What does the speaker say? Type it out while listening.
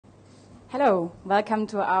Hello, welcome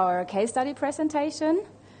to our case study presentation.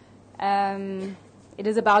 It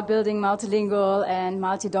is about building multilingual and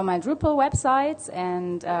multi-domain Drupal websites,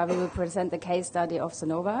 and we will present the case study of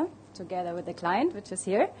Sonova together with the client, which is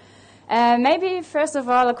here. Maybe first of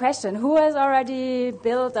all a question, who has already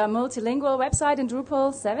built a multilingual website in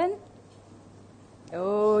Drupal 7?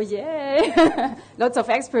 Oh, yay! Lots of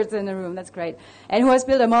experts in the room, that's great. And who has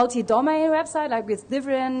built a multi-domain website, like with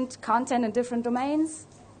different content and different domains?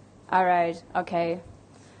 All right, okay.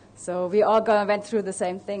 So we all went through the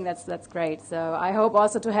same thing, that's great. So I hope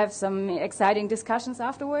also to have some exciting discussions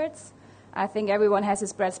afterwards. I think everyone has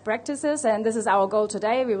his best practices, and this is our goal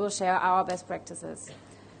today. We will share our best practices.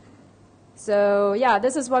 So yeah,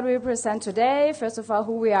 this is what we present today. First of all,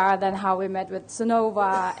 who we are, then how we met with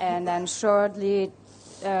Sonova, and then shortly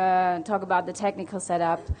talk about the technical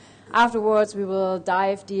setup. Afterwards, we will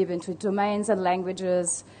dive deep into domains and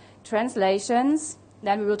languages, translations.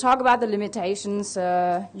 Then we will talk about the limitations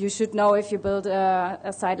you should know if you build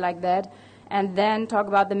a site like that. And then talk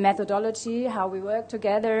about the methodology, how we work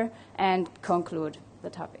together, and conclude the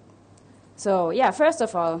topic. So yeah, first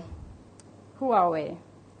of all, who are we?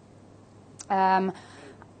 My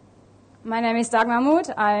name is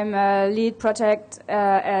Dagmitaursbucher. I'm a lead project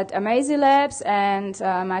at Amazing Labs, and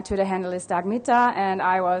my Twitter handle is dagmita, and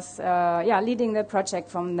I was leading the project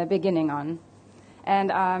from the beginning on.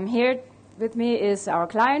 And here with me is our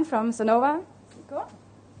client from Sonova. Nico?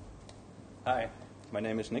 Hi, my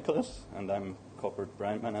name is Nicholas, and I'm corporate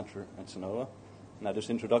brand manager at Sonova. Now, this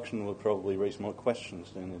introduction will probably raise more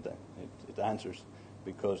questions than it answers,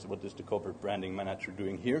 because what is the corporate branding manager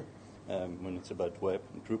doing here when it's about web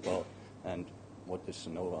and Drupal? And what is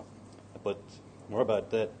Sonova? But more about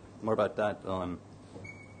that on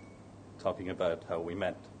talking about how we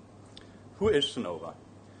met. Who is Sonova?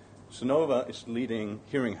 Sonova is the leading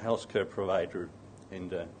hearing healthcare provider in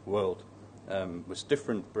the world, with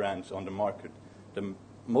different brands on the market. The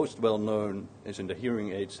most well-known is in the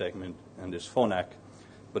hearing aid segment and is Phonak,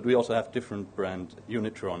 but we also have different brand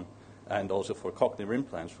Unitron, and also for cochlear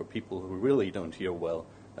implants for people who really don't hear well,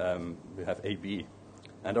 we have AB.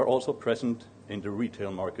 And are also present in the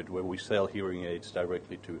retail market where we sell hearing aids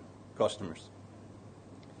directly to customers.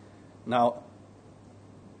 Now,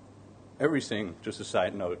 everything, just a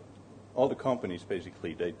side note, all the companies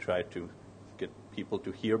basically, they try to get people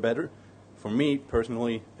to hear better. For me,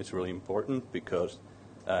 personally, it's really important because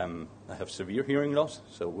I have severe hearing loss,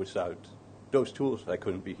 so without those tools, I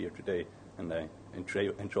couldn't be here today, and I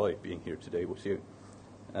enjoy being here today with you.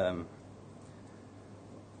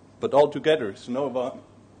 But altogether, Sonova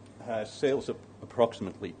has sales of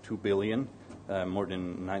approximately 2 billion, more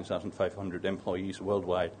than 9,500 employees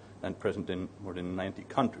worldwide, and present in more than 90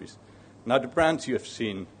 countries. Now, the brands you have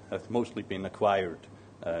seen have mostly been acquired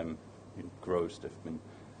in growth. They've been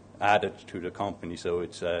added to the company, so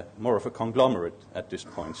it's more of a conglomerate at this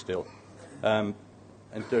point still. And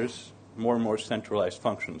there's more and more centralized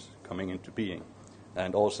functions coming into being.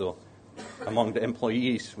 And also, among the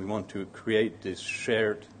employees, we want to create this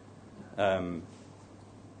shared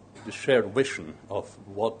vision of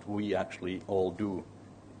what we actually all do.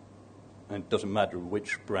 And it doesn't matter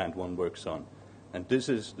which brand one works on. And this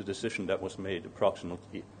is the decision that was made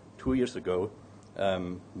approximately 2 years ago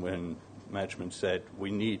when management said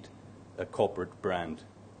we need a corporate brand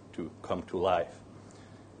to come to life.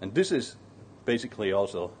 And this is basically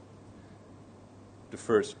also the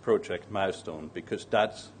first project milestone, because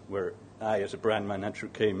that's where I, as a brand manager,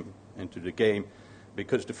 came into the game.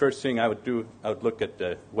 Because the first thing I would do, I would look at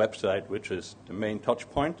the website, which is the main touch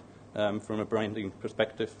point from a branding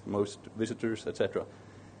perspective, most visitors, etc.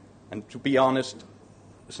 And to be honest,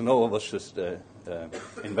 Sonova was just an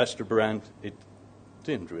investor brand. It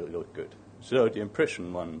didn't really look good. So the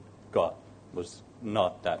impression one got was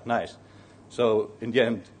not that nice. So in the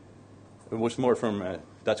end, it was more from,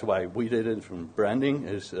 that's why we did it from branding,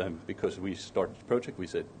 is because we started the project, we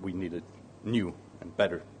said we needed new and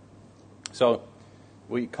better. So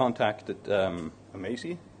we contacted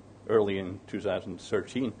Amazing early in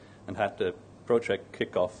 2013 and had the project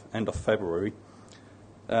kick off end of February.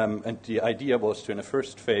 And the idea was to, in the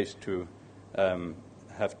first phase, to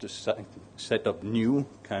have to set up new,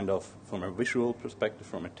 kind of from a visual perspective,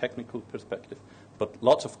 from a technical perspective, but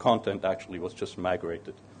lots of content actually was just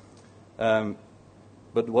migrated. But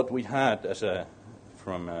what we had as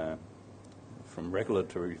for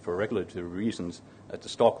regulatory reasons at the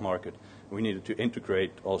stock market, we needed to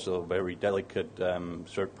integrate also very delicate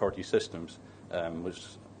third-party systems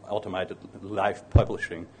with automated live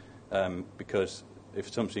publishing, because if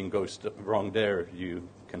something goes wrong there, you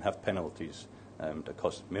can have penalties that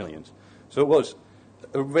cost millions. So it was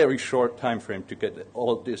a very short time frame to get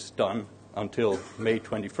all this done until May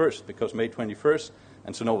 21st, because May 21st,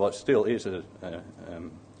 and Sonova still is an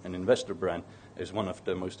investor brand, is one of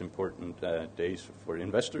the most important days for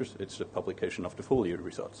investors. It's the publication of the full year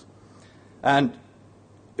results. And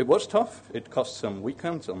it was tough. It cost some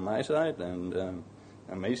weekends on my side and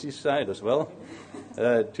on Maisie's side as well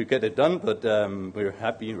to get it done, but we're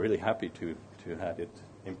happy, really happy to have it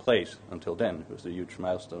in place until then. It was a huge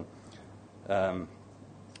milestone.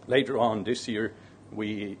 Later on this year,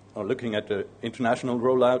 we are looking at the international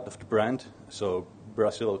rollout of the brand. So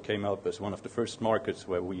Brazil came up as one of the first markets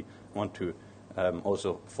where we want to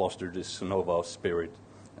also foster this Sonova spirit.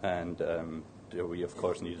 And there we, of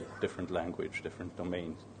course, need a different language, different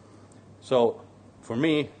domains. So for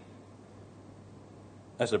me,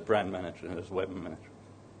 as a brand manager, as a web manager,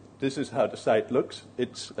 this is how the site looks.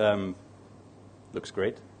 It looks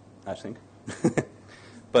great, I think.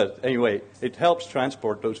 But anyway, it helps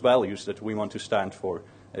transport those values that we want to stand for.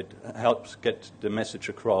 It helps get the message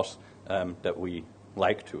across that we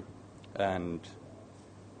like to. And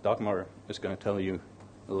Dagmar is going to tell you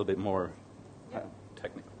a little bit more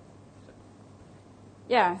technical.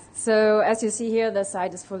 Yeah, so as you see here, the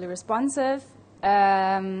site is fully responsive.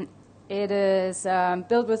 It is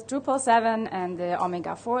built with Drupal 7 and the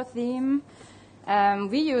Omega 4 theme.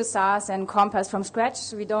 We use Sass and Compass from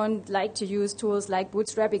scratch. We don't like to use tools like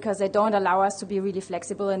Bootstrap because they don't allow us to be really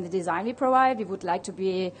flexible in the design we provide. We would like to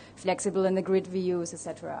be flexible in the grid we use,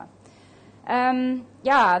 etc.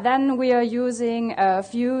 Then we are using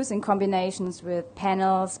views in combinations with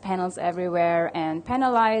panels everywhere, and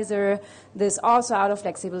panelizer. This also out of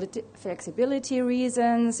flexibility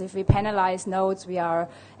reasons. If we panelize nodes, we are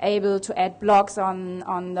able to add blocks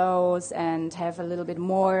on those and have a little bit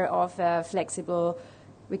more of a flexible.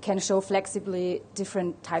 We can show flexibly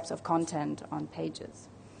different types of content on pages.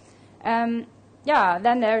 Then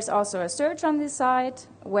there's also a search on this site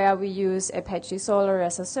where we use Apache Solr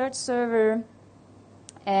as a search server.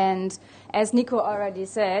 And as Nico already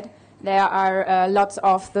said, there are lots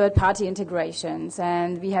of third-party integrations,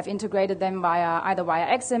 and we have integrated them either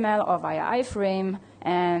via XML or via iframe.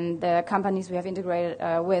 And the companies we have integrated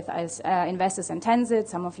with as Investors and Tensit.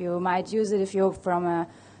 Some of you might use it if you're from a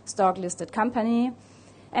stock-listed company.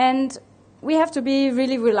 And we have to be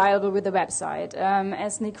really reliable with the website.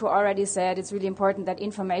 As Nico already said, it's really important that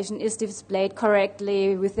information is displayed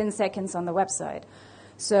correctly within seconds on the website.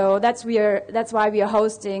 So that's why we are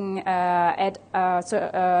hosting at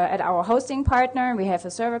our hosting partner. We have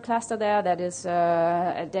a server cluster there that is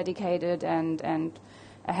dedicated and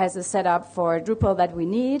has a setup for Drupal that we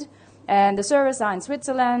need. And the servers are in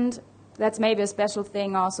Switzerland. That's maybe a special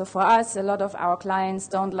thing also for us. A lot of our clients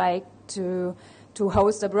don't like to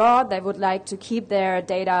host abroad. They would like to keep their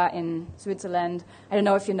data in Switzerland. I don't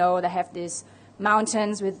know if you know, they have these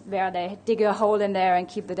mountains where they dig a hole in there and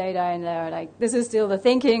keep the data in there. Like, this is still the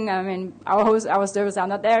thinking. I mean, our servers are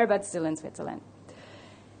not there, but still in Switzerland.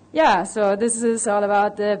 Yeah, so this is all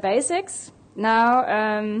about the basics. Now,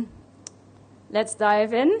 let's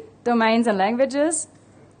dive in, domains and languages.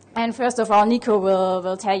 And first of all, Nico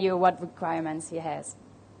will tell you what requirements he has.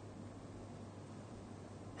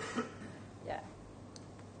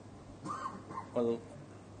 Well,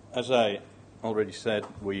 as I already said,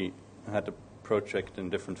 we had the project in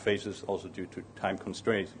different phases, also due to time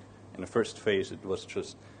constraints. In the first phase, it was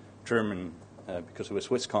just German, because we're a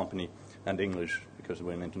Swiss company, and English, because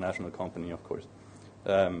we're an international company, of course,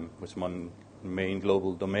 with one main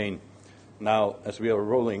global domain. Now, as we are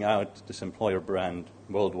rolling out this employer brand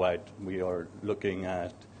worldwide, we are looking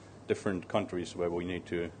at different countries where we need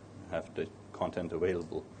to have the content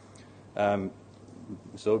available.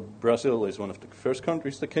 So Brazil is one of the first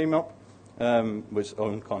countries that came up with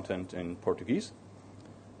own content in Portuguese.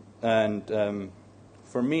 And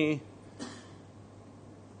for me,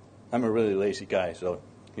 I'm a really lazy guy, so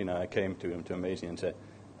I came to Maisie and said,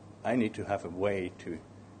 I need to have a way to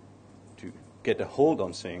get a hold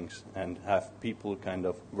on things and have people kind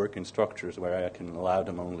of work in structures where I can allow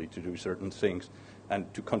them only to do certain things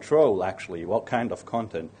and to control actually what kind of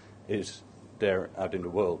content is there out in the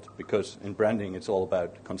world, because in branding it's all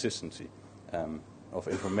about consistency of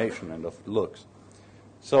information and of looks.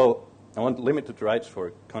 So I want limited rights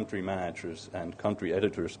for country managers and country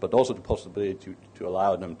editors, but also the possibility to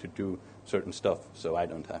allow them to do certain stuff so I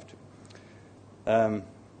don't have to.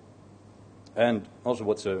 And also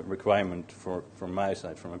what's a requirement from my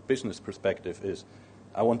side, from a business perspective, is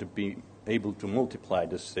I want to be able to multiply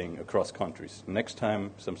this thing across countries. Next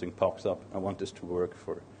time something pops up, I want this to work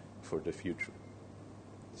for the future.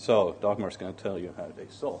 So Dagmar's going to tell you how they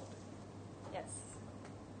solved it. Yes.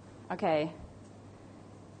 Okay.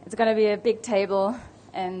 It's going to be a big table,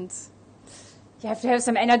 and you have to have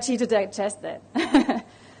some energy to digest that.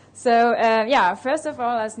 So, first of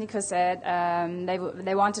all, as Nico said,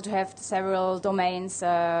 they wanted to have several domains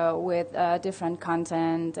with different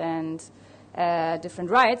content and different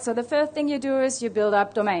rights. So the first thing you do is you build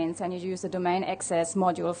up domains, and you use the domain access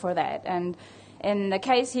module for that. And in the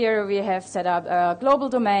case here, we have set up a global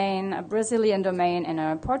domain, a Brazilian domain, and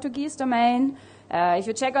a Portuguese domain. If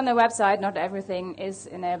you check on the website, not everything is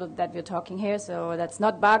enabled that we're talking here, so that's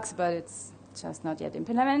not bugs, but it's just not yet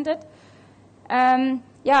implemented.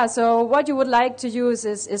 So what you would like to use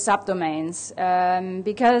is subdomains,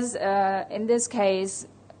 because in this case,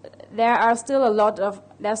 there's still a lot of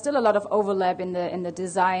overlap in the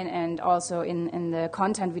design and also in the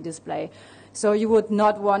content we display. So you would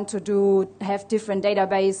not want to have different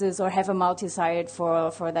databases or have a multi-site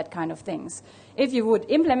for that kind of things. If you would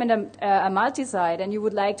implement a multi-site and you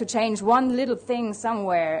would like to change one little thing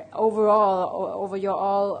somewhere overall over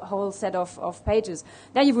your whole set of pages,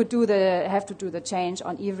 then you would have to do the change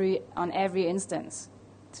on every instance.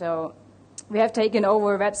 So we have taken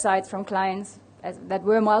over websites from clients that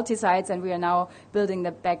were multi-sites, and we are now building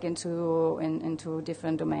them back into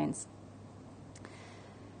different domains.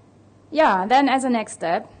 Yeah, then as a next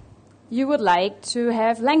step, you would like to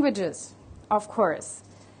have languages, of course.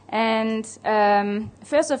 And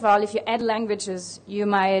first of all, if you add languages, you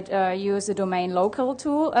might use the domain local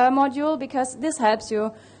tool module, because this helps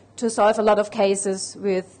you to solve a lot of cases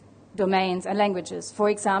with domains and languages. For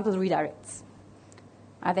example, redirects.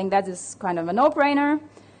 I think that is kind of a no-brainer.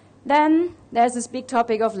 Then there's this big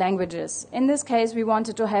topic of languages. In this case, we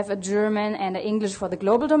wanted to have a German and an English for the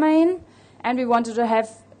global domain, and we wanted to have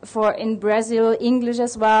in Brazil English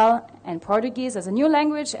as well, and Portuguese as a new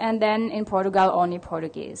language, and then in Portugal only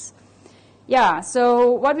Portuguese. Yeah, so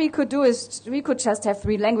what we could do is we could just have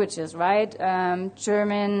 3 languages, right?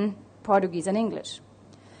 German, Portuguese, and English.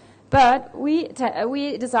 But we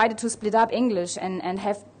decided to split up English and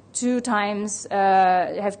have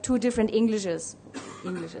have 2 different English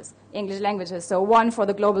languages. So one for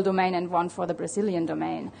the global domain and one for the Brazilian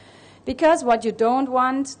domain. Because what you don't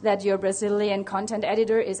want, that your Brazilian content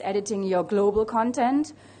editor is editing your global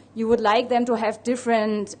content, you would like them to have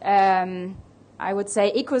different, I would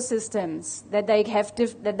say, ecosystems, that they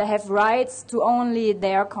have rights to only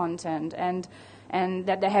their content and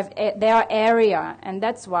that they have their area. And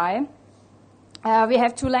that's why we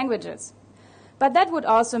have 2 languages. But that would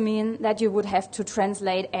also mean that you would have to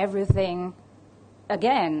translate everything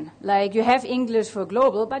again. Like you have English for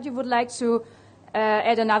global, but you would like to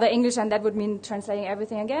add another English, and that would mean translating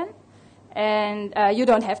everything again. And you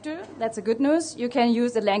don't have to. That's a good news. You can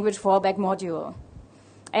use the language fallback module.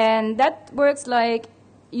 And that works like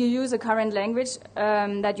you use a current language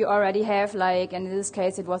that you already have, like in this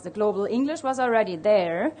case it was the global English was already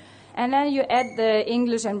there. And then you add the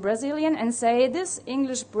English and Brazilian and say this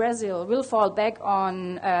English Brazil will fall back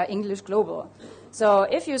on English global. So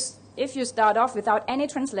if you start off without any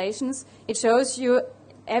translations, it shows you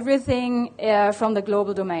everything from the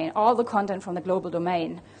global domain, all the content from the global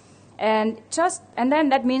domain. And then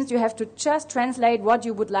that means you have to just translate what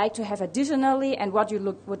you would like to have additionally and what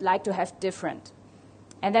you would like to have different.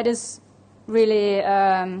 And that is really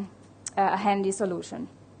a handy solution.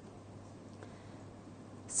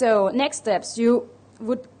 So next steps, you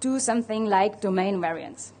would do something like domain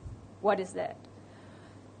variants. What is that?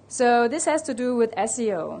 So this has to do with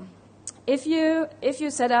SEO. If you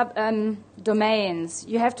set up domains,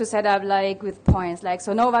 you have to set up like with points, like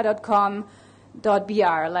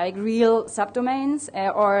sonova.com.br, like real subdomains,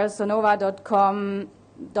 or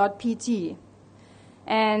sonova.com.pt.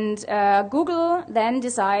 And Google then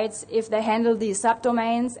decides if they handle these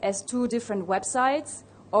subdomains as 2 different websites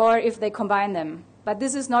or if they combine them. But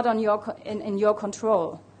this is not in your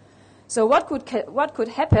control. So what could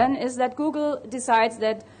happen is that Google decides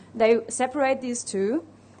that they separate these 2,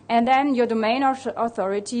 and then your domain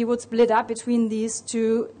authority would split up between these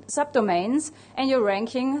 2 subdomains, and your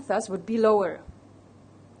ranking thus would be lower.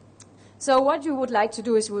 So what you would like to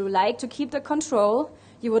do is you would like to keep the control.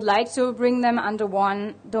 You would like to bring them under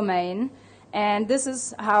one domain, and this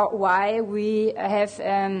is why we have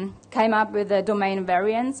came up with the domain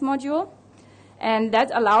variants module. And that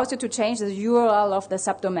allows you to change the URL of the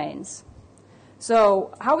subdomains. So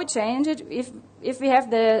how we change it, if we have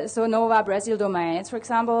the Sonova Brazil domain, it's, for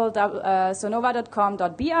example,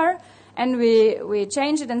 sonova.com.br, and we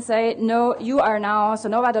change it and say, no, you are now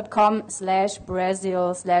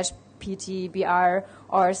sonova.com/Brazil/PTBR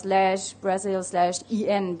or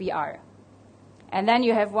 /Brazil/ENBR. And then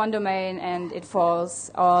you have one domain, and it falls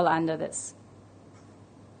all under this.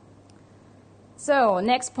 So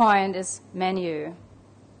next point is menu.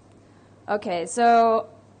 Okay, so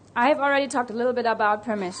I've already talked a little bit about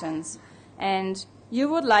permissions, and you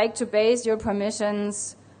would like to base your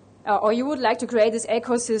permissions, or you would like to create this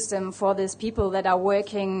ecosystem for these people that are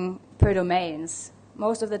working per domains.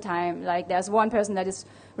 Most of the time, like there's one person that is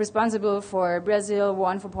responsible for Brazil,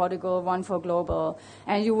 one for Portugal, one for global,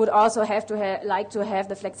 and you would also have to like to have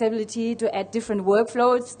the flexibility to add different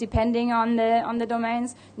workflows depending on the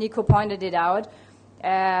domains. Nico pointed it out.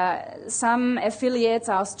 Some affiliates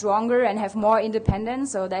are stronger and have more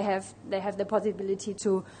independence, so they have the possibility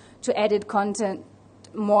to edit content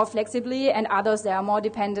more flexibly, and others, they are more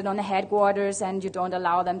dependent on the headquarters and you don't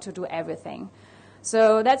allow them to do everything.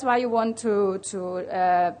 So that's why you want to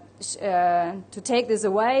take this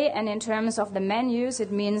away. And in terms of the menus,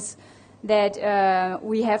 it means that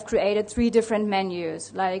we have created 3 different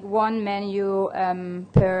menus, like one menu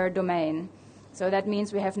per domain. So that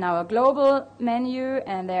means we have now a global menu,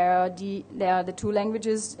 and there are the 2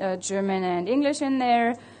 languages, German and English, in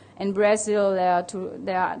there. In Brazil,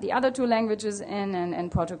 there are the other 2 languages in,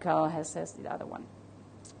 and Portugal has the other one.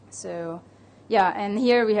 So, yeah, and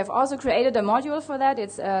here we have also created a module for that.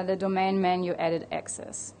 It's the domain menu edit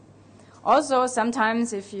access. Also,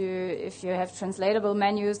 sometimes if you have translatable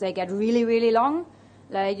menus, they get really, really long.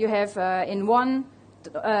 Like you have in one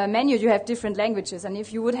menu, you have different languages, and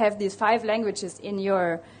if you would have these 5 languages in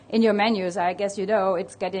your menus, I guess you know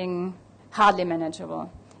it's getting hardly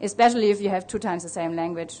manageable. Especially if you have 2 times the same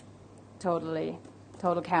language,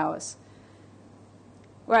 total chaos.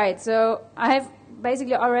 Right, so I have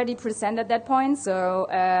basically already presented that point, so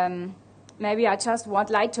maybe I just would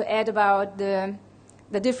like to add about the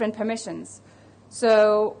different permissions.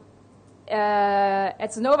 So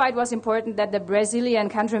at Sonova, it was important that the Brazilian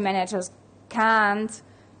country managers can't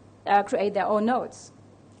create their own nodes.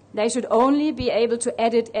 They should only be able to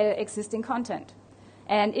edit existing content.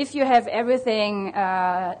 And if you have everything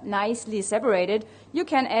nicely separated, you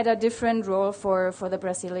can add a different role for the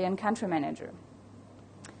Brazilian country manager.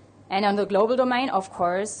 And on the global domain, of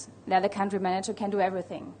course, the country manager can do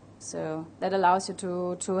everything. So that allows you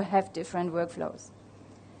to have different workflows.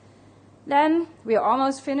 Then we are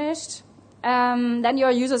almost finished. Then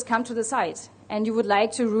your users come to the site, and you would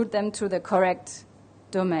like to route them to the correct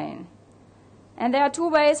domain. And there are 2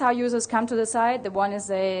 ways how users come to the site. The one is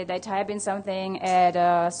they type in something at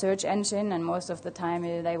a search engine, and most of the time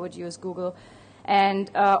they would use Google. And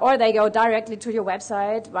or they go directly to your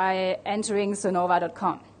website by entering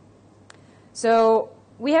sonova.com. So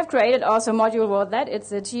we have created also a module for that.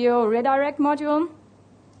 It's a geo redirect module.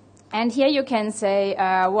 And here you can say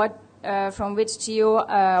from which geo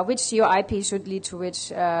IP should lead to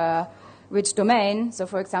which domain. So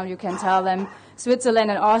for example, you can tell them Switzerland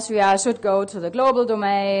and Austria should go to the global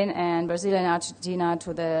domain, and Brazil and Argentina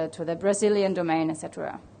to the Brazilian domain,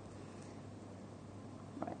 etc.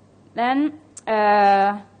 Right. Then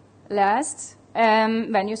last,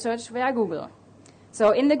 when you search via Google.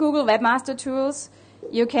 So in the Google Webmaster Tools,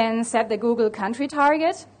 you can set the Google country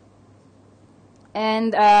target,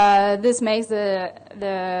 and this makes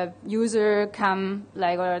the user come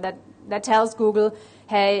or that tells Google,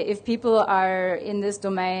 hey, if people are in this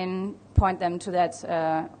domain, point them to that,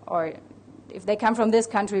 or if they come from this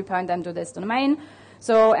country, point them to this domain.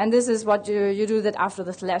 So, and this is what you do that after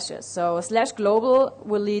the slashes. So /global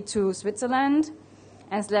will lead to Switzerland,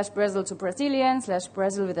 and /Brazil to Brazilian,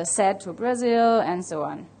 /Brazil with a Z to Brazil, and so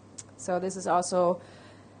on. So this is also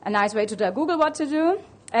a nice way to tell Google what to do.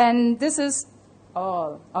 And this is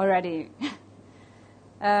all already.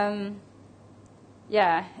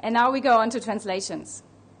 Yeah, and now we go on to translations.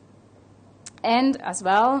 And as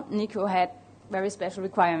well, Nico had very special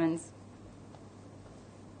requirements.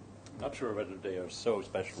 Not sure whether they are so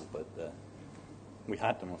special, but we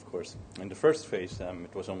had them, of course. In the first phase,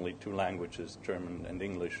 it was only 2 languages, German and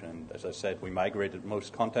English, and as I said, we migrated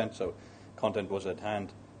most content, so content was at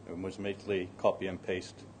hand. It was mainly copy and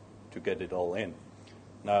paste to get it all in.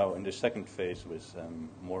 Now, in the second phase, with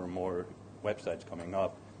more and more websites coming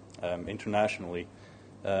up internationally,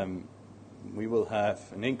 we will have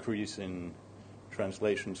an increase in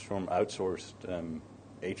translations from outsourced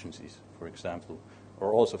agencies, for example,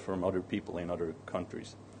 or also from other people in other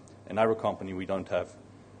countries. In our company, we don't have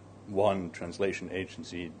one translation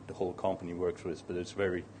agency the whole company works with, but it's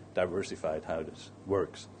very diversified how this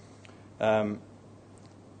works.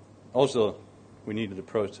 Also, we needed a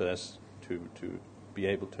process to be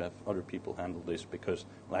able to have other people handle this, because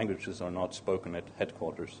languages are not spoken at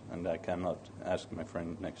headquarters, and I cannot ask my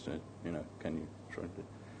friend next to it, can you try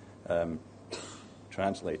to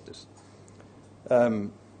translate this?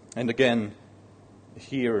 And again,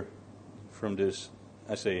 here from this,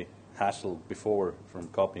 as a hassle before, from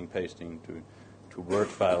copying, pasting to Word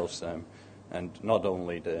files, and not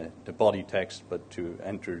only the body text, but to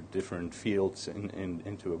enter different fields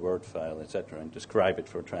into a Word file, etc., and describe it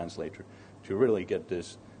for a translator to really get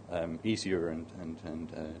this easier and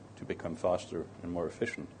to become faster and more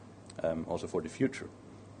efficient, also for the future.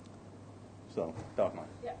 So, Dagmar.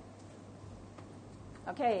 Yeah.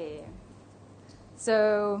 Okay.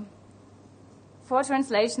 So, for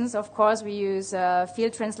translations, of course, we use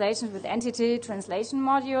field translations with entity translation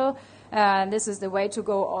module. This is the way to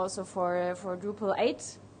go also for Drupal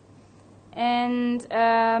 8. And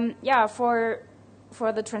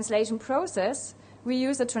for the translation process, we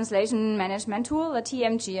use a translation management tool, a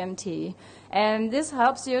TMGMT. And this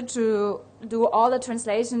helps you to do all the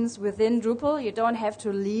translations within Drupal. You don't have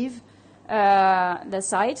to leave the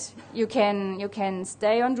site. You can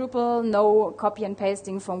stay on Drupal, no copy and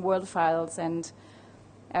pasting from Word files. And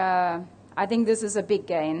I think this is a big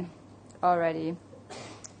gain already.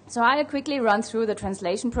 So I'll quickly run through the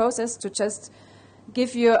translation process to just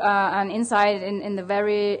give you an insight in a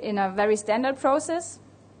very standard process.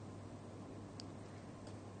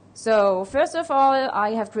 So first of all,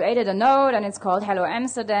 I have created a node, and it's called Hello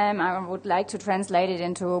Amsterdam. I would like to translate it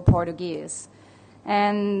into Portuguese.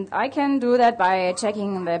 And I can do that by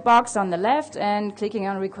checking the box on the left and clicking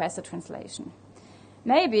on Request a Translation.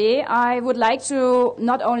 Maybe I would like to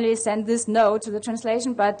not only send this node to the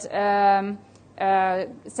translation, but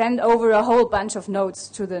send over a whole bunch of nodes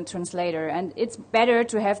to the translator. And it's better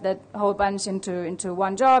to have that whole bunch into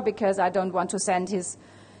one job, because I don't want to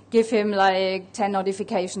give him like 10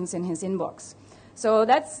 notifications in his inbox. So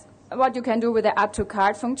that's what you can do with the add to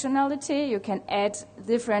cart functionality. You can add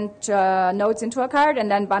different nodes into a cart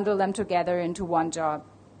and then bundle them together into one job.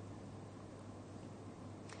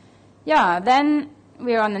 Yeah, then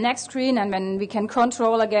we are on the next screen, and then we can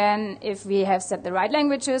control again if we have set the right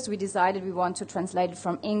languages. We decided we want to translate it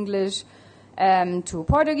from English to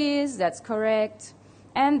Portuguese. That's correct.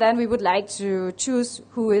 And then we would like to choose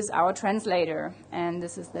who is our translator. And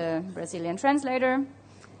this is the Brazilian translator.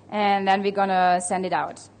 And then we're going to send it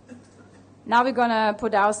out. Now we're going to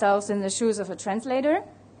put ourselves in the shoes of a translator.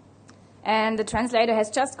 And the translator has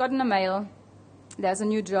just gotten a mail. There's a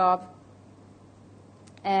new job.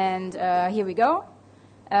 And here we go.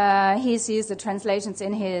 He sees the translations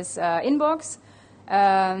in his inbox.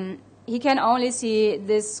 He can only see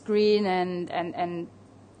this screen and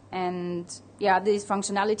these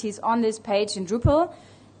functionalities on this page in Drupal.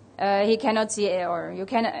 He cannot see, or you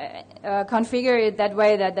can configure it that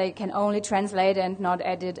way that they can only translate and not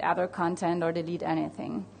edit other content or delete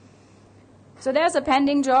anything. So there's a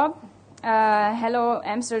pending job, Hello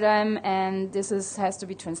Amsterdam, and this has to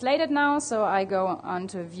be translated now. So I go on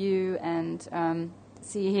to View and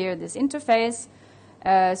see here this interface.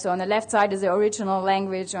 So on the left side is the original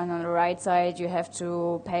language, and on the right side you have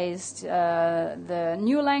to paste the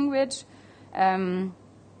new language.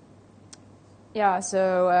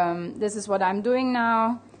 This is what I'm doing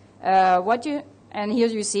now. And here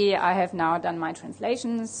you see I have now done my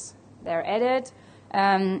translations. They're added.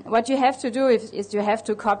 What you have to do is you have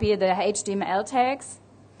to copy the HTML tags.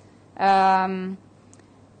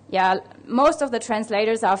 Most of the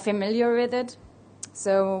translators are familiar with it.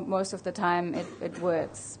 So most of the time it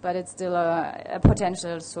works, but it's still a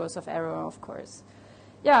potential source of error, of course.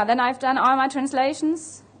 Yeah, then I've done all my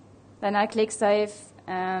translations. Then I click Save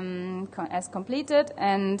as completed,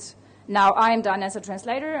 and now I'm done as a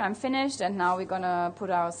translator. I'm finished, and now we're going to put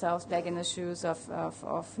ourselves back in the shoes of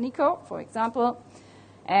Nico, for example.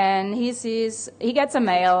 And he gets a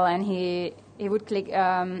mail, and he would click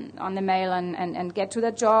on the mail and get to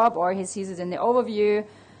the job, or he sees it in the overview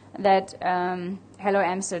that Hello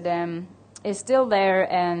Amsterdam is still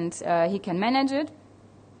there, and he can manage it.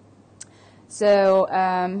 So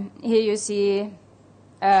here you see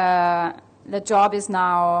the job is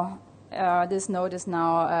now, this node is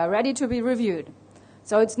now ready to be reviewed.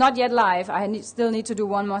 So it's not yet live. I still need to do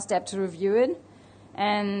one more step to review it.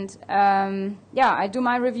 And I do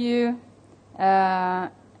my review,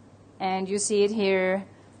 and you see it here.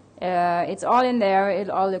 It's all in there. It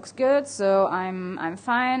all looks good, so I'm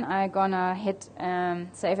fine. I'm gonna hit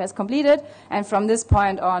Save as completed, and from this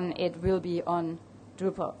point on, it will be on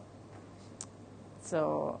Drupal.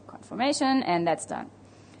 So confirmation, and that's done.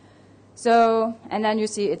 So, and then you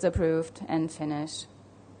see it's approved and finished.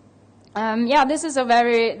 This is a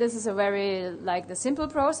very like the simple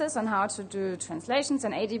process on how to do translations,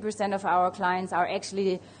 and 80% of our clients are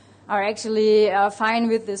actually fine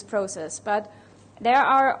with this process. But there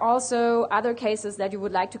are also other cases that you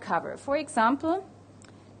would like to cover. For example,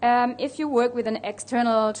 if you work with an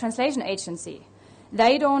external translation agency,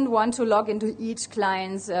 they don't want to log into each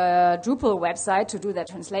client's Drupal website to do their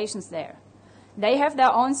translations there. They have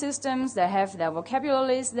their own systems, they have their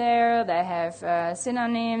vocabularies there, they have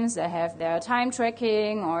synonyms, they have their time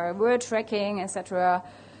tracking or word tracking, etc.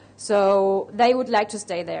 So they would like to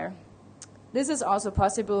stay there. This is also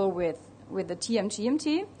possible with the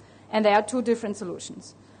TM-GMT, and there are two different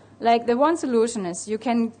solutions. Like the one solution is you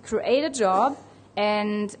can create a job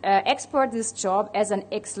and export this job as an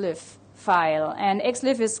XLIF file. And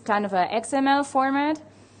XLIF is kind of an XML format.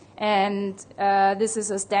 And this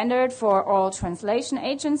is a standard for all translation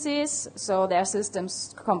agencies, so their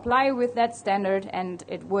systems comply with that standard, and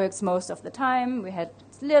it works most of the time. We had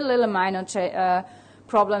little minor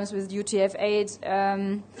problems with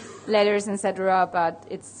UTF-8 letters, etc., but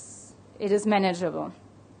it is manageable.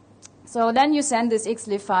 So then you send this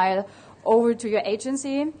XLIF file over to your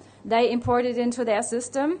agency. They import it into their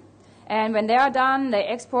system, and when they are done, they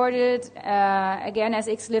export it again as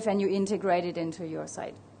XLIF, and you integrate it into your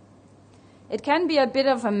site. It can be a bit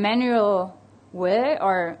of a manual way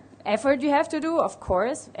or effort you have to do, of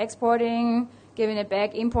course, exporting, giving it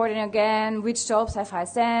back, importing again, which jobs have I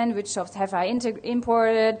sent, which jobs have I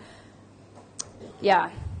imported. Yeah,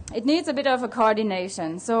 it needs a bit of a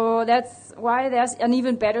coordination. So that's why there's an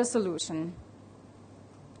even better solution.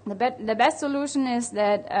 The best solution is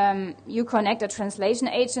that you connect a translation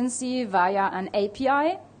agency via an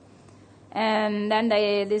API, and then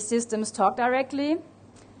the systems talk directly.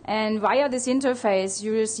 And via this interface,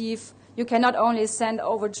 you can not only send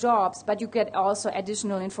over jobs, but you get also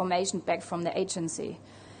additional information back from the agency.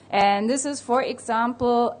 And this is, for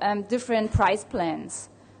example, different price plans.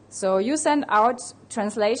 So you send out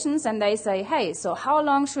translations, and they say, hey, so how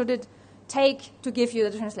long should it take to give you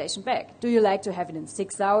the translation back? Do you like to have it in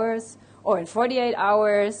 6 hours or in 48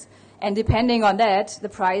 hours? And depending on that, the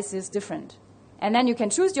price is different. And then you can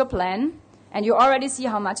choose your plan. And you already see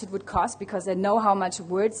how much it would cost because they know how much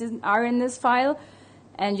words are in this file.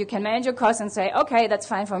 And you can manage your costs and say, okay, that's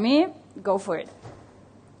fine for me, go for it.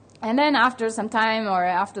 And then after some time or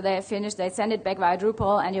after they have finished, they send it back via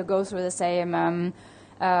Drupal, and you go through the same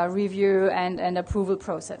review and approval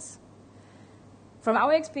process. From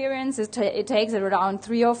our experience, it takes around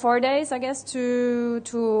 3 or 4 days, I guess,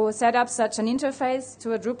 to set up such an interface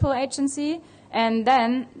to a Drupal agency. And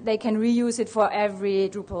then they can reuse it for every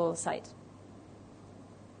Drupal site.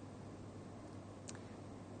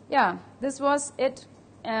 Yeah, this was it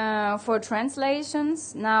for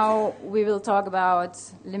translations. Now we will talk about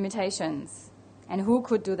limitations and who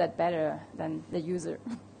could do that better than the user.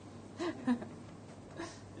 The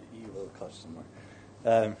evil customer.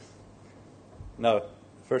 Now,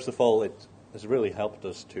 first of all, it has really helped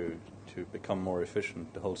us to become more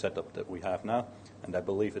efficient, the whole setup that we have now, and I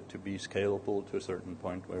believe it to be scalable to a certain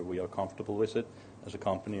point where we are comfortable with it as a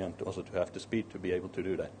company, and also to have the speed to be able to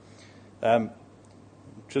do that.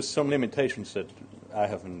 Just some limitations that I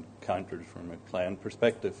have encountered from a client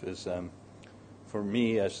perspective is, for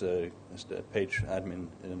me as the page admin,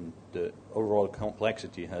 the overall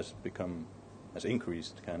complexity has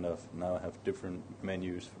increased. Kind of now I have different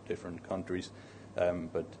menus for different countries,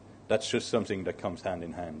 but that's just something that comes hand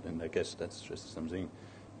in hand, and I guess that's just something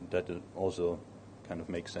that also kind of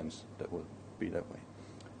makes sense that will be that way.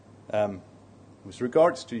 With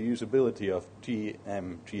regards to usability of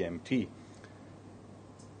TM-GMT,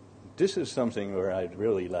 this is something where I'd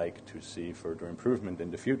really like to see further improvement in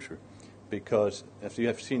the future, because as you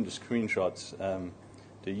have seen the screenshots,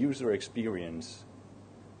 the user experience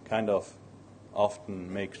kind of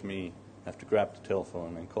often makes me have to grab the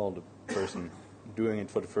telephone and call the person doing it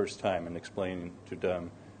for the first time and explaining to them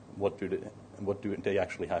what do they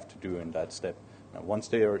actually have to do in that step. Now, once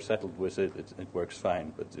they are settled with it, it works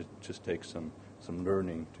fine, but it just takes some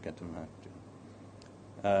learning to get them to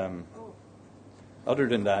do. Other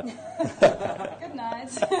than that... Good night.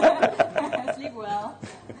 Sleep well.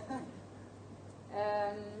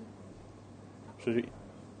 Should we... Did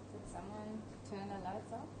someone turn the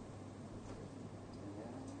lights off?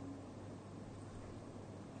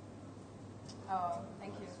 Oh,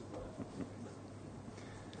 thank you.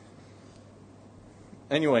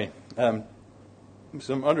 Anyway,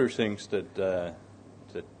 some other things that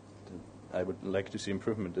I would like to see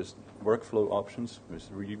improvement is workflow options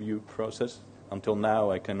with review process. Until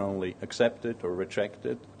now, I can only accept it or reject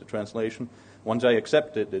it, the translation. Once I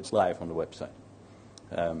accept it, it's live on the website.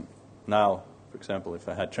 Now, for example, if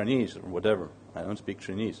I had Chinese or whatever, I don't speak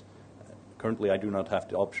Chinese. Currently, I do not have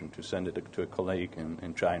the option to send it to a colleague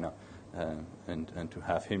in China and to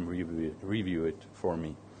have him review it for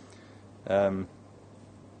me. And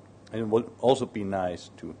it would also be nice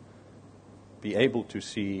to be able to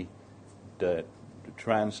see the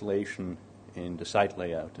translation in the site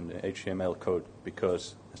layout, in the HTML code,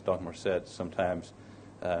 because, as Dagmar said, sometimes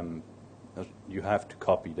you have to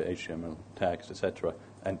copy the HTML tags, etc.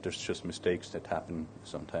 And there's just mistakes that happen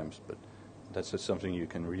sometimes, but that's just something you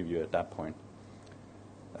can review at that point.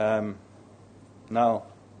 Now,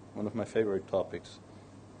 one of my favorite topics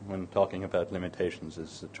when talking about limitations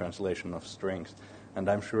is the translation of strings. And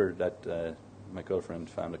I'm sure that my girlfriend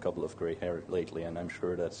found a couple of gray hair lately, and I'm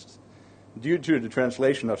sure that's due to the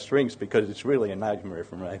translation of strings, because it's really a nightmare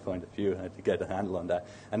from my point of view to get a handle on that.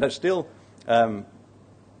 And there's still,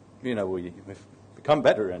 we've become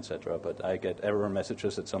better, etc., but I get error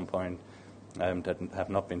messages at some point that have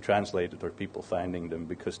not been translated, or people finding them,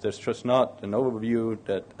 because there's just not an overview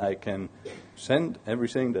that I can send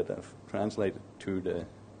everything that I've translated to the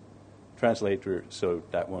translator, so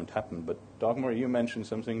that won't happen. But Dagmar, you mentioned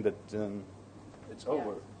something that it's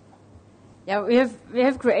over. Yeah, we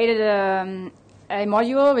have created a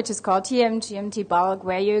module which is called TM/GMT bulk,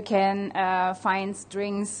 where you can find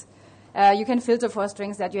strings. You can filter for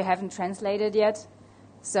strings that you haven't translated yet.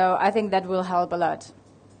 So I think that will help a lot.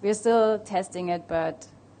 We're still testing it, but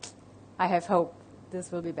I have hope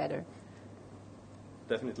this will be better.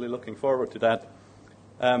 Definitely looking forward to that.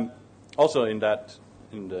 Also, in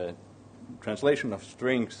the translation of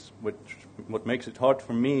strings, what makes it hard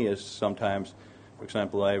for me is sometimes, for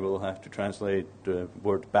example, I will have to translate the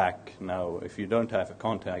word back. Now, if you don't have a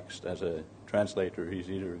context as a translator, he's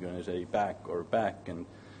either going to say back or back, and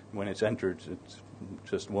when it's entered, it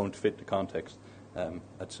just won't fit the context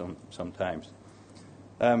at some times.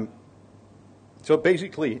 So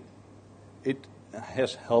basically, it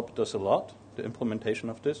has helped us a lot, the implementation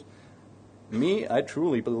of this. I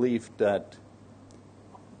truly believe that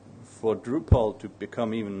for Drupal to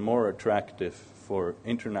become even more attractive for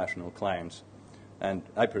international clients, and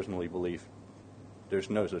I personally believe there's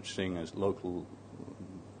no such thing as local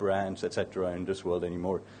brands, etc., in this world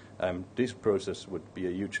anymore, this process would be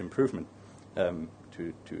a huge improvement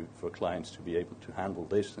for clients to be able to handle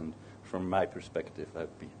this. And from my perspective,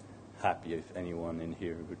 I'd be happy if anyone in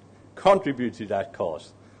here would contribute to that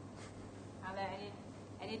cause. Are there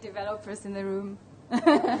any developers in the room?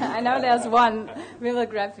 I know there's one. We will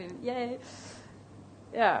grab him. Yay.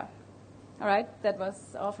 Yeah. All right. That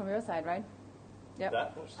was all from your side, right? Yeah.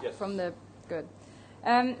 That was, yes. From the good.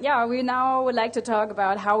 We now would like to talk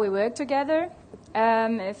about how we work together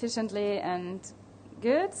efficiently and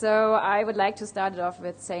good. So I would like to start it off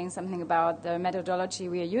with saying something about the methodology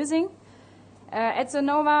we are using. At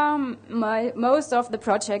Sonova, most of the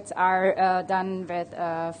projects are done with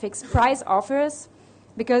fixed price offers,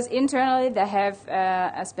 because internally they have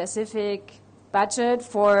a specific budget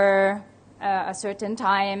for a certain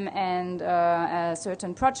time and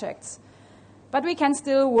certain projects. But we can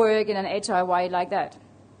still work in an agile way like that.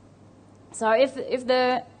 So if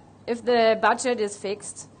the budget is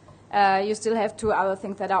fixed, you still have two other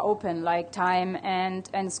things that are open, like time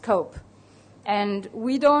and scope. And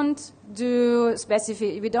we don't do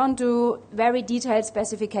very detailed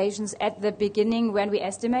specifications at the beginning when we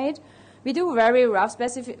estimate. We do very rough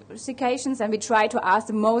specifications, and we try to ask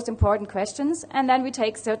the most important questions, and then we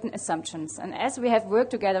take certain assumptions. And as we have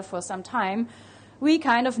worked together for some time, we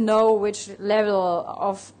kind of know which level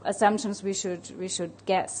of assumptions we should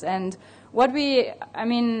guess. And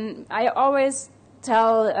I always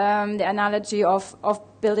tell the analogy of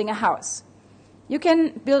building a house. You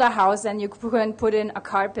can build a house and you can put in a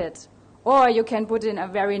carpet, or you can put in a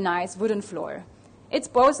very nice wooden floor. It's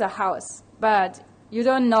both a house, but you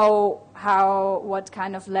don't know what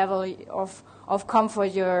kind of level of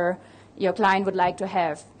comfort your client would like to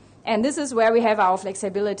have. And this is where we have our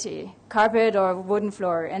flexibility, carpet or wooden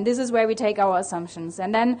floor. And this is where we take our assumptions.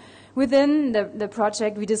 And then within the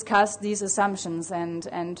project, we discuss these assumptions,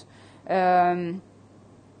 and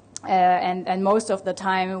most of the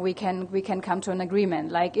time we can come to an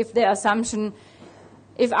agreement. Like if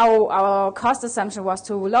our cost assumption was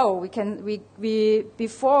too low, we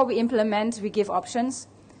before we implement, we give options.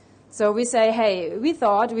 So we say, hey, we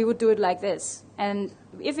thought we would do it like this, and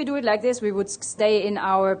if we do it like this, we would stay in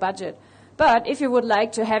our budget. But if you would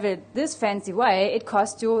like to have it this fancy way, it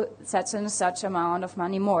costs you such and such amount of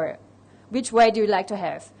money more. Which way do you like to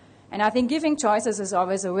have? And I think giving choices is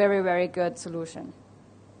always a very, very good solution.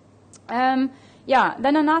 Then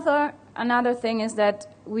another thing is that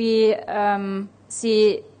we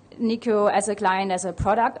see Nico as a client, as a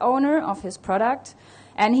product owner of his product,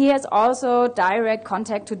 and he has also direct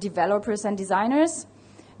contact to developers and designers.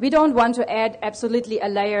 We don't want to add absolutely a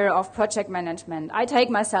layer of project management. I take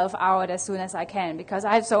myself out as soon as I can, because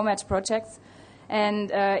I have so much projects,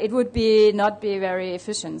 and it would not be very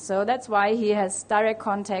efficient. So that's why he has direct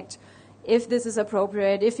contact. If this is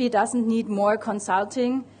appropriate, if he doesn't need more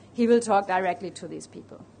consulting, he will talk directly to these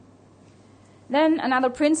people. Then another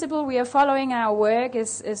principle we are following in our work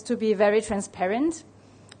is to be very transparent.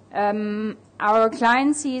 Our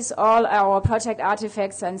client sees all our project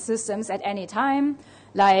artifacts and systems at any time,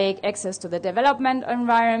 like access to the development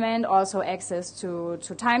environment, also access to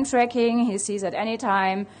time tracking. He sees at any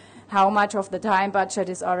time how much of the time budget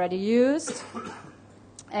is already used.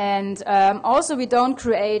 And also we don't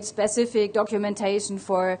create specific documentation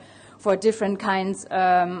for different kinds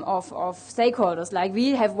of stakeholders. Like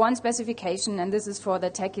we have one specification, and this is for the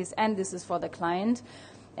techies, and this is for the client.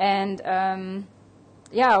 And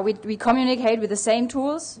we communicate with the same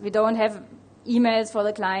tools. We don't have emails for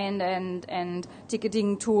the client and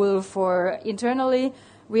ticketing tool for internally.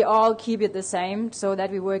 We all keep it the same so that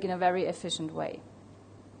we work in a very efficient way.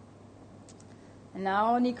 And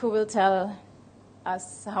now Nico will tell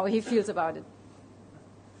us how he feels about it.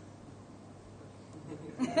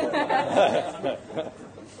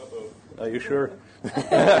 Are you sure?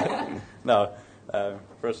 No.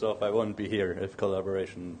 First off, I wouldn't be here if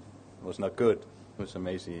collaboration was not good. It was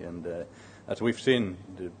amazing. And as we've seen,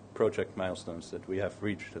 the project milestones that we have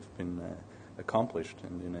reached have been accomplished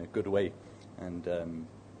in a good way. And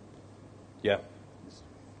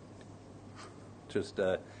just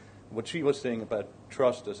what she was saying about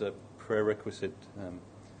trust as a prerequisite.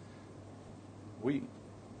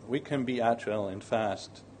 We can be agile and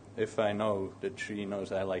fast if I know that she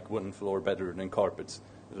knows I like wooden floor better than carpets.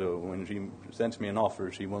 So when she sends me an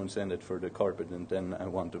offer, she won't send it for the carpet, and then I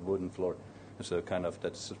want the wooden floor. So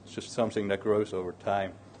that's just something that grows over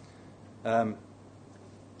time.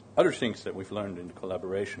 Other things that we've learned in the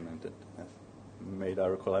collaboration and that have made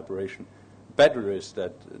our collaboration better is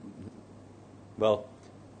that,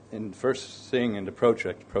 in the first thing in the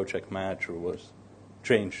project manager was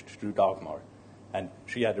changed to Dagmar. And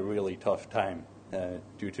she had a really tough time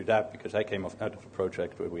due to that, because I came out of a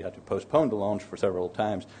project where we had to postpone the launch for several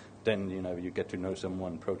times. Then, you get to know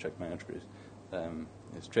someone, project manager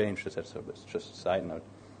is changed, etc. So it's just a side note.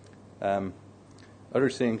 Other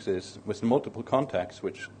things is with multiple contacts,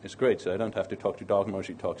 which is great. So I don't have to talk to Dagmar,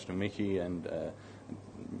 she talks to Mickey, and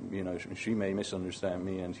she may misunderstand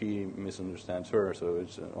me and he misunderstands her, so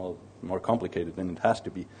it's all more complicated than it has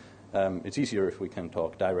to be. It's easier if we can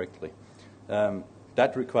talk directly.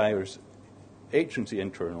 That requires agency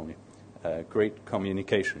internally, great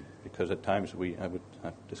communication, because at times I would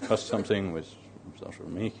have discussed something with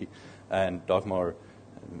Mickey, and Dagmar,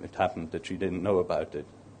 it happened that she didn't know about it.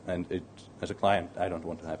 And as a client, I don't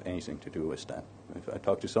want to have anything to do with that. If I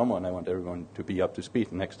talk to someone, I want everyone to be up to speed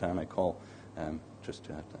the next time I call, just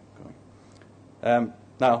to have that going.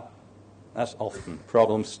 Now, as often,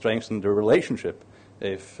 problems strengthen the relationship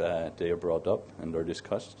if they are brought up and are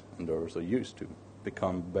discussed and are also used to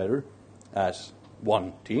become better as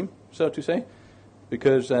one team, so to say.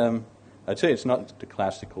 Because I'd say it's not the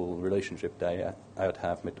classical relationship that I would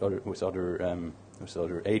have with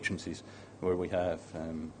other agencies, where we have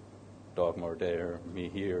Dagmar there, me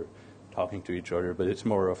here, talking to each other, but it's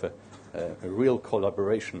more of a real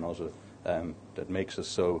collaboration also that makes us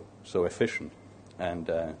so efficient, and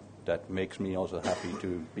that makes me also happy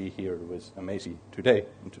to be here with Amazy today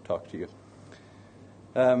and to talk to you.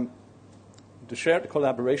 The shared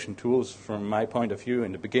collaboration tools, from my point of view,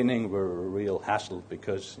 in the beginning were a real hassle,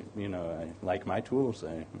 because I like my tools,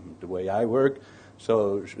 the way I work,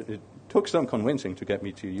 so it took some convincing to get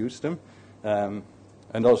me to use them, and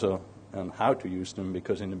also on how to use them,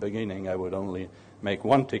 because in the beginning I would only make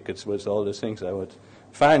one tickets with all the things I would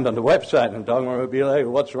find on the website, and Dagmar would be like,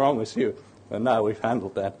 "What's wrong with you?" And now we've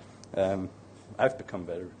handled that. I've become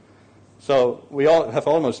better. So we all have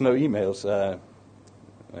almost no emails,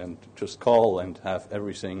 and just call and have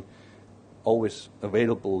everything always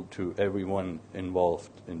available to everyone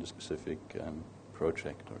involved in the specific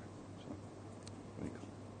project.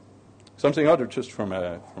 Something other, just from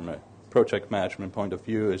a project management point of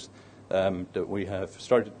view, is that we have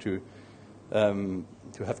started to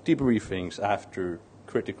have debriefings after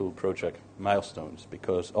critical project milestones,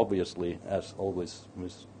 because obviously, as always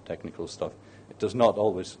with technical stuff, it does not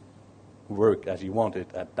always work as you want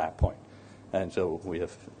it at that point. And so we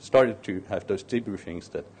have started to have those debriefings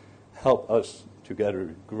that help us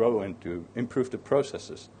together grow and to improve the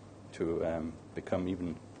processes to become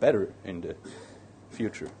even better in the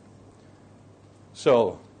future.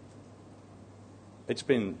 So it's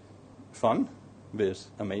been fun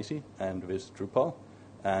with Amazy and with Drupal,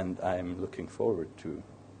 and I'm looking forward to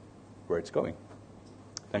where it's going.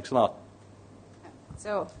 Thanks a lot.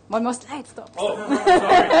 So, one more slide, stop. Oh,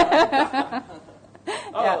 sorry.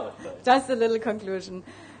 Yeah, just a little conclusion.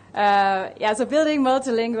 So building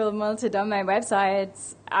multilingual, multi-domain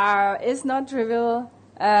websites is not trivial.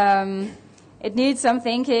 it needs some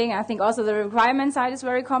thinking. I think also the requirement side is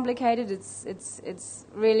very complicated. It's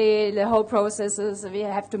really the whole processes we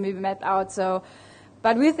have to be mapped out. So,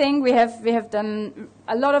 but we think we have done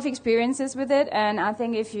a lot of experiences with it, and I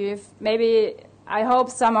think if you've maybe, I hope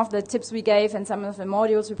some of the tips we gave and some of the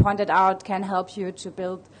modules we pointed out can help you to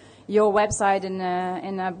build your website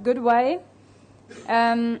in a good way.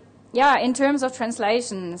 In terms of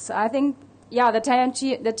translations, I think the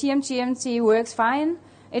TMGMT works fine.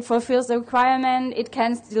 It fulfills the requirement. It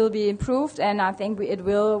can still be improved, and I think it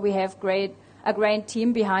will. We have a great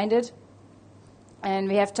team behind it, and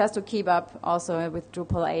we have just to keep up also with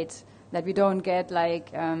Drupal 8 that we don't get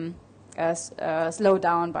like slowed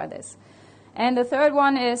down by this. And the third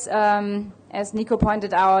one is, as Nico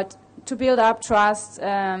pointed out, to build up trust.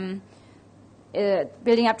 Building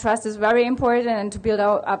up trust is very important, and to build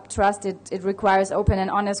up trust, it requires open and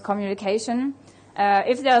honest communication.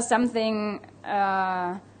 If there's something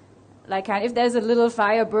if there's a little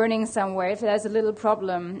fire burning somewhere, if there's a little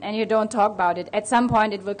problem and you don't talk about it, at some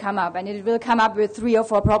point it will come up, and it will come up with 3 or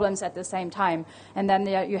 4 problems at the same time, and then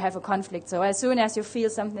you have a conflict. So as soon as you feel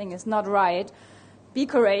something is not right, be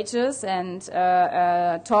courageous and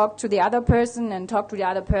talk to the other person, and talk to the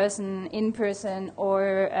other person in person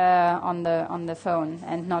or on the phone,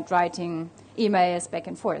 and not writing emails back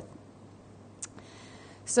and forth.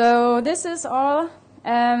 So this is all.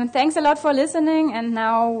 Thanks a lot for listening, and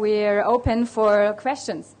now we're open for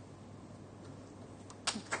questions.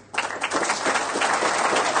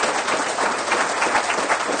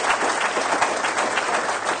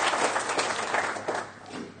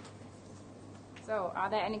 So, are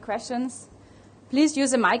there any questions? Please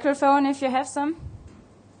use a microphone if you have some.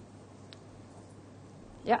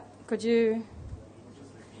 Yeah, could you?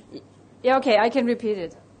 Yeah, okay, I can repeat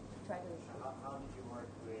it. How did you work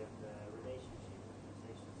with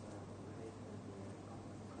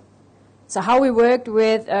So how we worked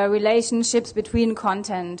with relationships between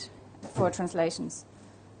content for translations.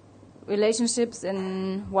 Relationships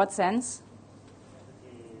in what sense?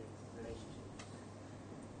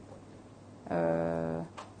 So you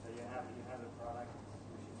have a product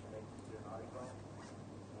which is related to an article,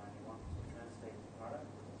 and you want to translate the product.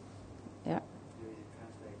 Yeah. Do you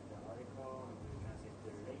translate the article, and do you translate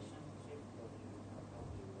the relationship, or do you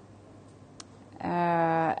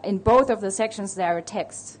In both of the sections there are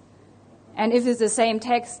text. And if it's the same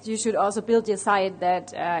text, you should also build your site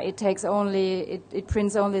that it prints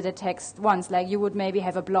only the text once. Like you would maybe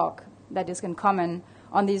have a blog that is in common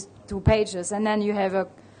on these 2 pages, and then you have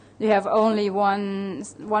only one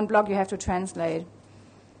blog you have to translate.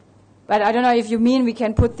 But I don't know if you mean we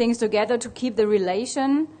can put things together to keep the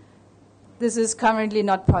relation. This is currently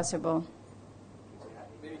not possible.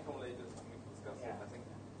 Maybe come later and we can discuss it, I think.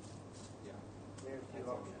 Yeah. There's 2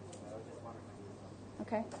 options. I was just wondering.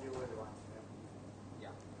 Okay. You were the one. Yeah.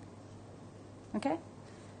 Okay.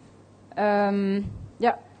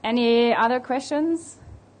 Any other questions?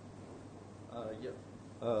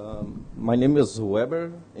 My name is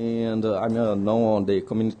Weber, and I'm known on the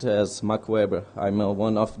community as Mark Weber. I'm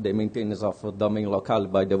one of the maintainers of Domain Local,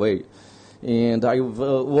 by the way. And I've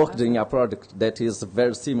worked in a project that is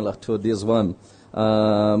very similar to this one.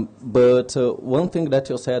 But one thing that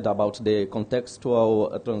you said about the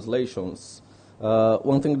contextual translations,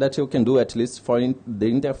 one thing that you can do, at least for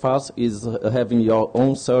the interface, is having your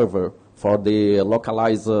own server for the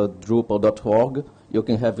localized Drupal.org. You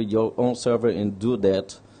can have your own server and do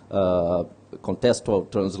that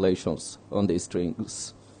contextual translations on the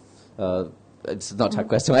strings. It's not a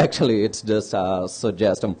question, actually, it's just a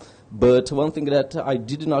suggestion. But one thing that I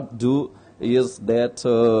did not do is that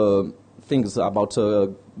things about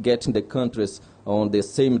getting the countries on the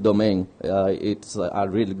same domain. It's a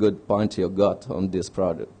really good point you got on this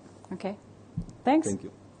project. Okay. Thanks. Thank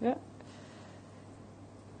you. Yeah.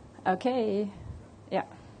 Okay. Yeah.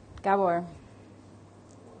 Gabor.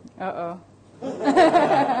 Uh-oh.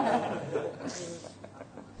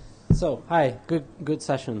 So, hi, good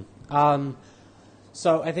session.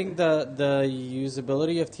 So I think the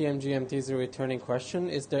usability of TMGMT is a returning question.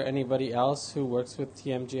 Is there anybody else who works with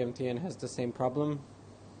TMGMT and has the same problem?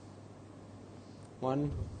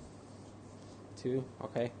 1, 2,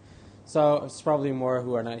 okay. So it's probably more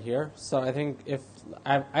who are not here. So I think if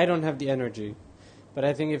I don't have the energy, but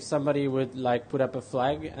I think if somebody would like put up a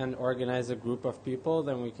flag and organize a group of people,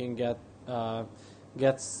 then we can get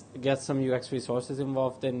some UX resources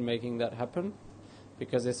involved in making that happen,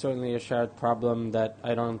 because it's certainly a shared problem that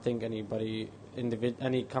I don't think any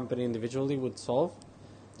company individually would solve.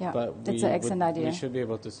 Yeah, but that's an excellent idea. We should be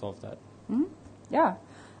able to solve that. Mm-hmm. Yeah,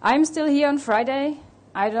 I'm still here on Friday.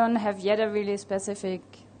 I don't have yet a really specific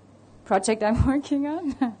project I'm working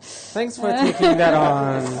on. Thanks for taking that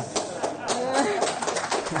on.